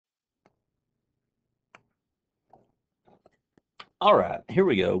All right, here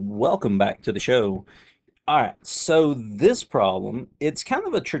we go. Welcome back to the show. All right, so this problem, it's kind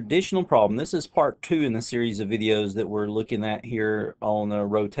of a traditional problem. This is part two in the series of videos that we're looking at here on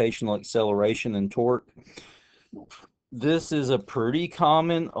rotational acceleration and torque. This is a pretty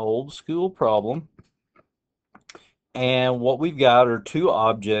common old school problem. And what we've got are two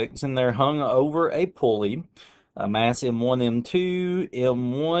objects, and they're hung over a pulley. Mass M1, M2.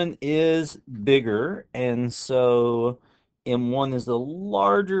 M1 is bigger, and so M1 is the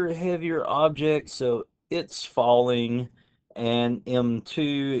larger, heavier object, so it's falling, and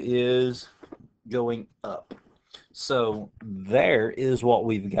M2 is going up. So there is what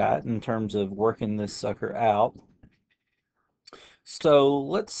we've got in terms of working this sucker out. So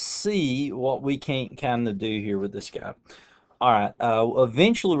let's see what we can kind of do here with this guy. All right,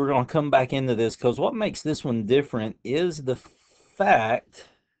 eventually we're going to come back into this because what makes this one different is the fact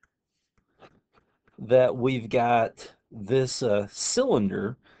that we've got this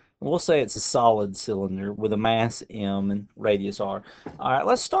cylinder. We'll say it's a solid cylinder with a mass M and radius R. All right,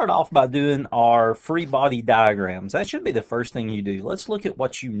 let's start off by doing our free body diagrams. That should be the first thing you do. Let's look at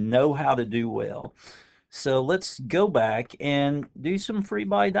what you know how to do well. So let's go back and do some free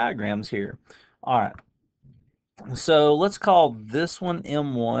body diagrams here. All right. So let's call this one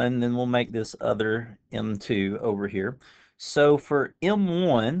M1, then we'll make this other M2 over here. So for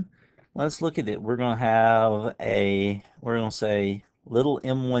M1, let's look at it. We're going to say little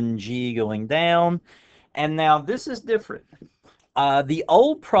M1G going down. And now this is different. The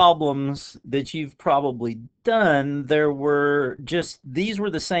old problems that you've probably done, these were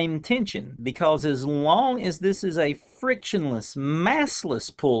the same tension, because as long as this is a frictionless,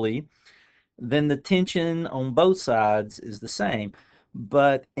 massless pulley, then the tension on both sides is the same.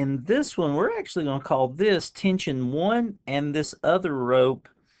 But in this one, we're actually going to call this tension 1 and this other rope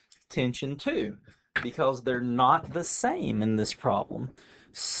tension 2, because they're not the same in this problem.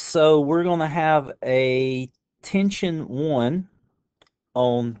 So we're going to have a tension 1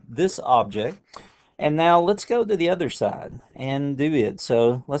 on this object. And now let's go to the other side and do it.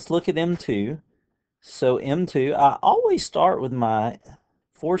 So let's look at M2. So M2, I always start with my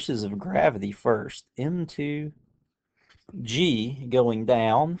forces of gravity first. M2G going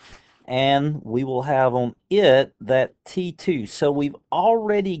down, and we will have on it that T2. So we've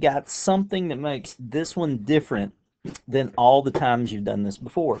already got something that makes this one different than all the times you've done this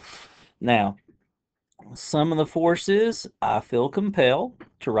before. Now, some of the forces, I feel compelled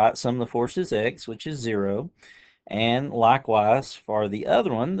to write some of the forces X, which is 0. And likewise, for the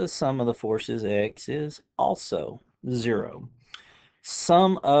other one, the sum of the forces X is also 0.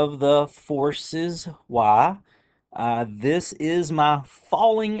 Sum of the forces Y, this is my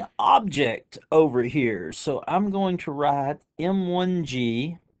falling object over here. So I'm going to write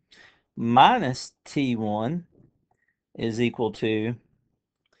M1G minus T1 is equal to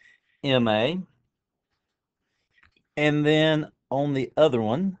MA. And then on the other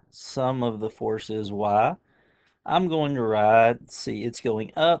one, sum of the forces Y, I'm going to write, see, it's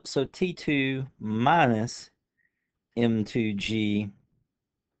going up, so T2 minus M2G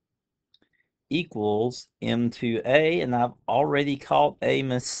equals M2A, and I've already caught a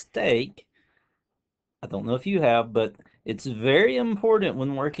mistake. I don't know if you have, but it's very important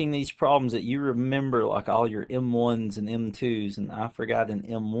when working these problems that you remember like all your M1s and M2s, and I forgot an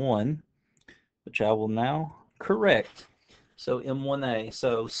M1, which I will now correct. So M1A.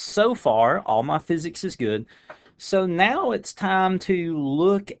 So far, all my physics is good. So now it's time to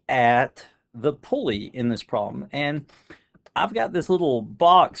look at the pulley in this problem. And I've got this little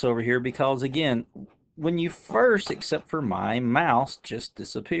box over here because, again, when you first, except for my mouse just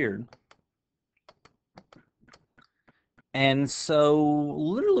disappeared. And so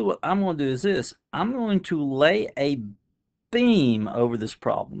literally what I'm going to do is this. I'm going to lay a beam over this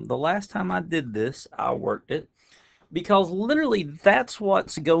problem. The last time I did this, I worked it, because literally that's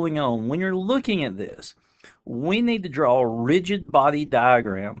what's going on. When you're looking at this, we need to draw a rigid body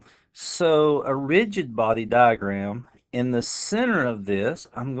diagram. So a rigid body diagram, in the center of this,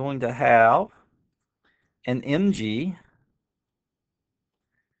 I'm going to have an MG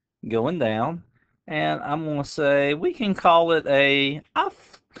going down, and I'm going to say, we can call it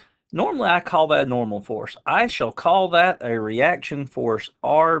normally I call that a normal force. I shall call that a reaction force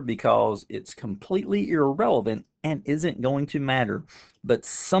R, because it's completely irrelevant and isn't going to matter. But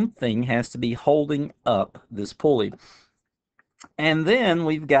something has to be holding up this pulley. And then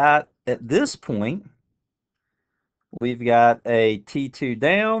we've got, at this point, we've got a T2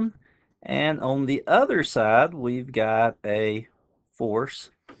 down, and on the other side, we've got a force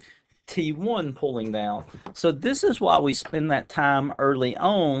T1 pulling down. So this is why we spend that time early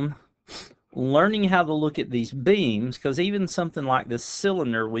on learning how to look at these beams, because even something like this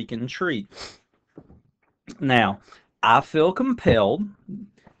cylinder we can treat. Now, I feel compelled,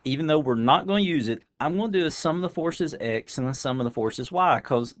 even though we're not going to use it, I'm going to do a sum of the forces X and a sum of the forces Y,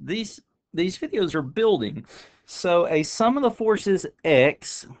 because these videos are building. So a sum of the forces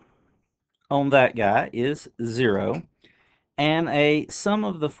X on that guy is 0, and a sum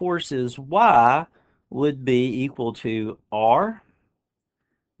of the forces Y would be equal to R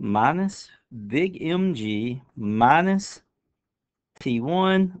minus big MG minus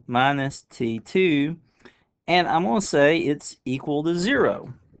T1 minus T2, and I'm going to say it's equal to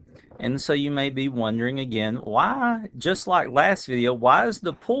 0. And so you may be wondering again, why, just like last video, why is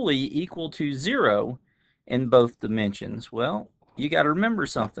the pulley equal to 0 in both dimensions? Well, you got to remember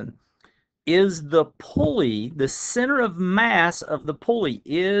something. Is the pulley, the center of mass of the pulley,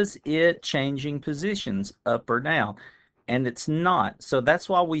 is it changing positions up or down? And it's not. So that's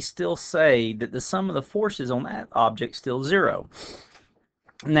why we still say that the sum of the forces on that object is still 0.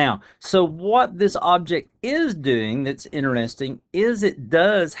 Now, so what this object is doing that's interesting is it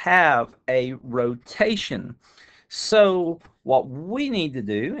does have a rotation. So what we need to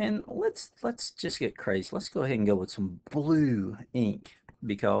do, and let's just get crazy. Let's go ahead and go with some blue ink,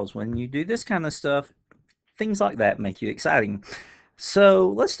 because when you do this kind of stuff, things like that make you exciting. So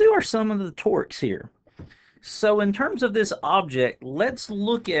let's do our sum of the torques here. So in terms of this object, let's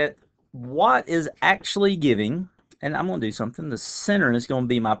look at what is actually giving. And I'm going to do something. The center is going to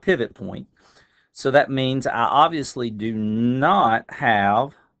be my pivot point. So that means I obviously do not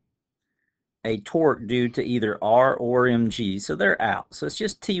have a torque due to either R or mg. So they're out. So it's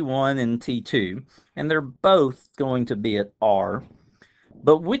just T1 and T2. And they're both going to be at R.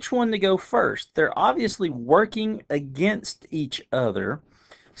 But which one to go first? They're obviously working against each other.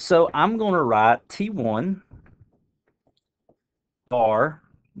 So I'm going to write T1 R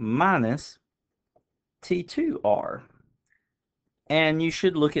minus T2R. And you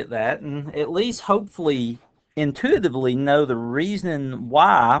should look at that and at least hopefully intuitively know the reason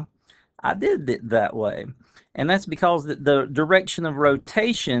why I did it that way. And that's because the direction of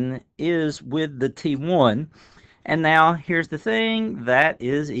rotation is with the T1. And now here's the thing, that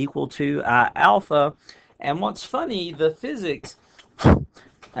is equal to I alpha. And what's funny, the physics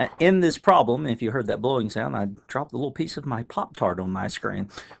in this problem, if you heard that blowing sound, I dropped a little piece of my Pop-Tart on my screen.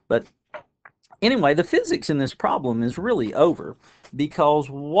 But anyway, the physics in this problem is really over, because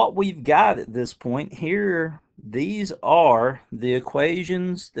what we've got at this point here, these are the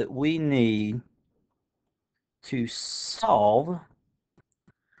equations that we need to solve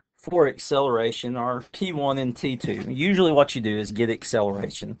for acceleration, or T1 and T2. Usually what you do is get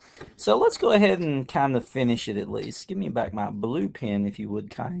acceleration. So let's go ahead and kind of finish it at least. Give me back my blue pen if you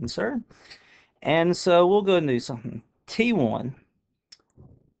would, kind sir. And so we'll go and do something. T1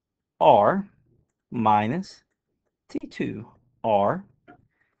 R minus T2 R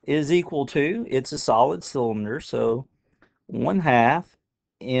is equal to, it's a solid cylinder, so 1/2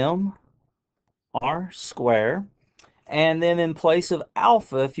 m r squared. And then in place of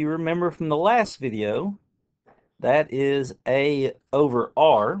alpha, if you remember from the last video, that is A over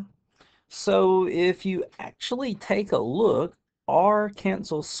R. So if you actually take a look, R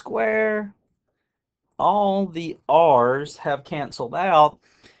cancels square, all the R's have canceled out,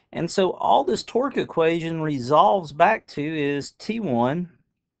 and so all this torque equation resolves back to is T1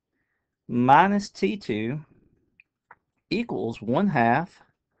 minus T2 equals 1/2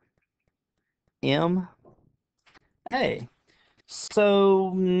 MA.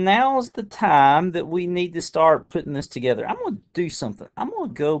 So now's the time that we need to start putting this together. I'm going to do something. I'm going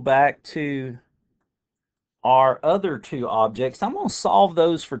to go back to our other two objects. I'm going to solve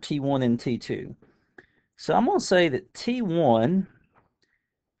those for T1 and T2. So I'm going to say that T1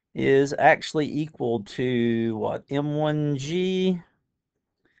 is actually equal to what? M1G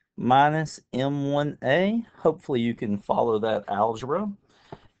minus M1A. Hopefully you can follow that algebra.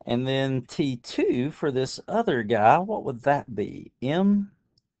 And then T2 for this other guy, what would that be?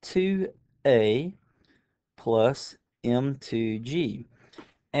 M2A plus M2G.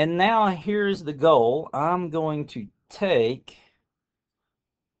 And now here's the goal. I'm going to take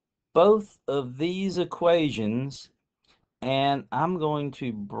both of these equations and I'm going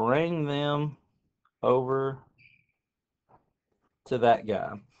to bring them over to that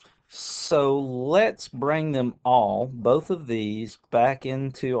guy. So let's bring them all, both of these, back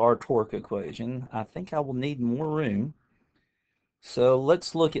into our torque equation. I think I will need more room. So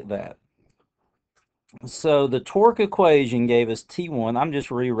let's look at that. So the torque equation gave us T1. I'm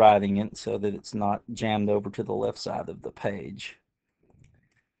just rewriting it so that it's not jammed over to the left side of the page.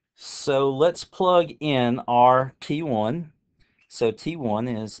 So let's plug in our T1. So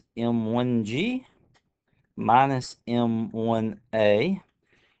T1 is M1G minus M1A.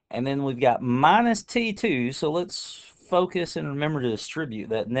 And then we've got minus T2. So let's focus and remember to distribute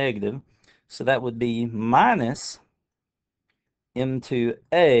that negative. So that would be minus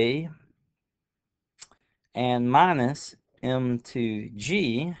M2A and minus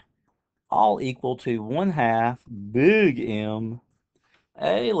M2G, all equal to 1/2 big M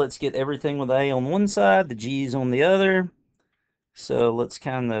A. Let's get everything with A on one side, the G's on the other. So let's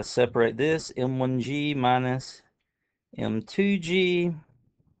kind of separate this. M1G minus M2G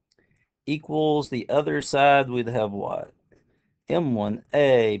equals the other side. We'd have what?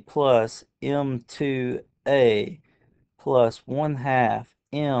 M1A plus M2A plus 1/2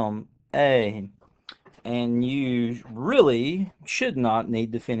 MA. And you really should not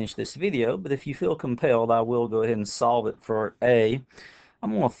need to finish this video, but if you feel compelled, I will go ahead and solve it for A.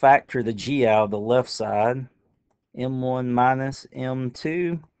 I'm going to factor the G out of the left side, M1 minus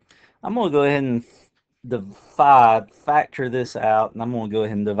M2. I'm going to go ahead and factor this out, and I'm going to go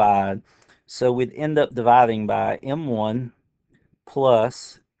ahead and divide. So we'd end up dividing by M1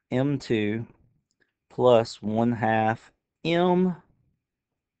 plus M2 plus 1/2 M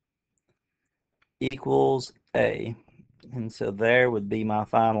equals A. And so there would be my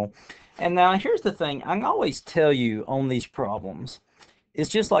final. And now here's the thing. I always tell you on these problems, it's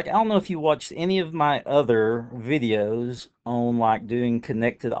just like, I don't know if you watched any of my other videos on like doing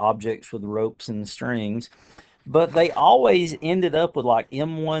connected objects with ropes and strings, but they always ended up with like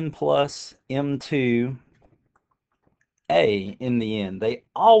M1 plus M2 A in the end. They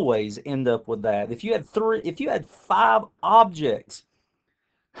always end up with that. If you had 5 objects,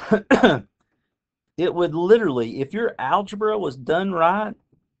 it would literally, if your algebra was done right,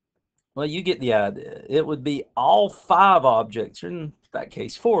 well, you get the idea. It would be all 5 objects, or in that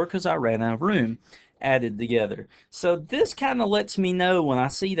case 4, because I ran out of room, added together. So this kind of lets me know when I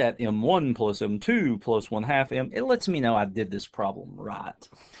see that M1 plus M2 plus 1/2 M, it lets me know I did this problem right.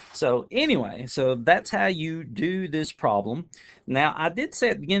 So anyway, so that's how you do this problem. Now, I did say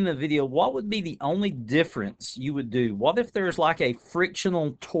at the beginning of the video, what would be the only difference you would do? What if there's like a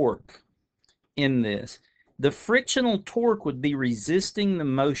frictional torque in this? The frictional torque would be resisting the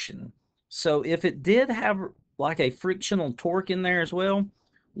motion. So if it did have like a frictional torque in there as well,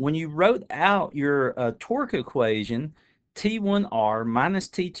 when you wrote out your torque equation, T1R minus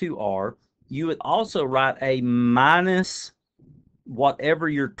T2R, you would also write a minus whatever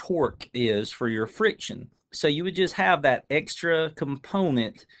your torque is for your friction. So you would just have that extra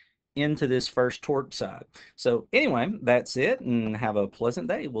component into this first torque side. So anyway, that's it, and have a pleasant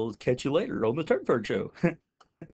day. We'll catch you later on the Turnford Show.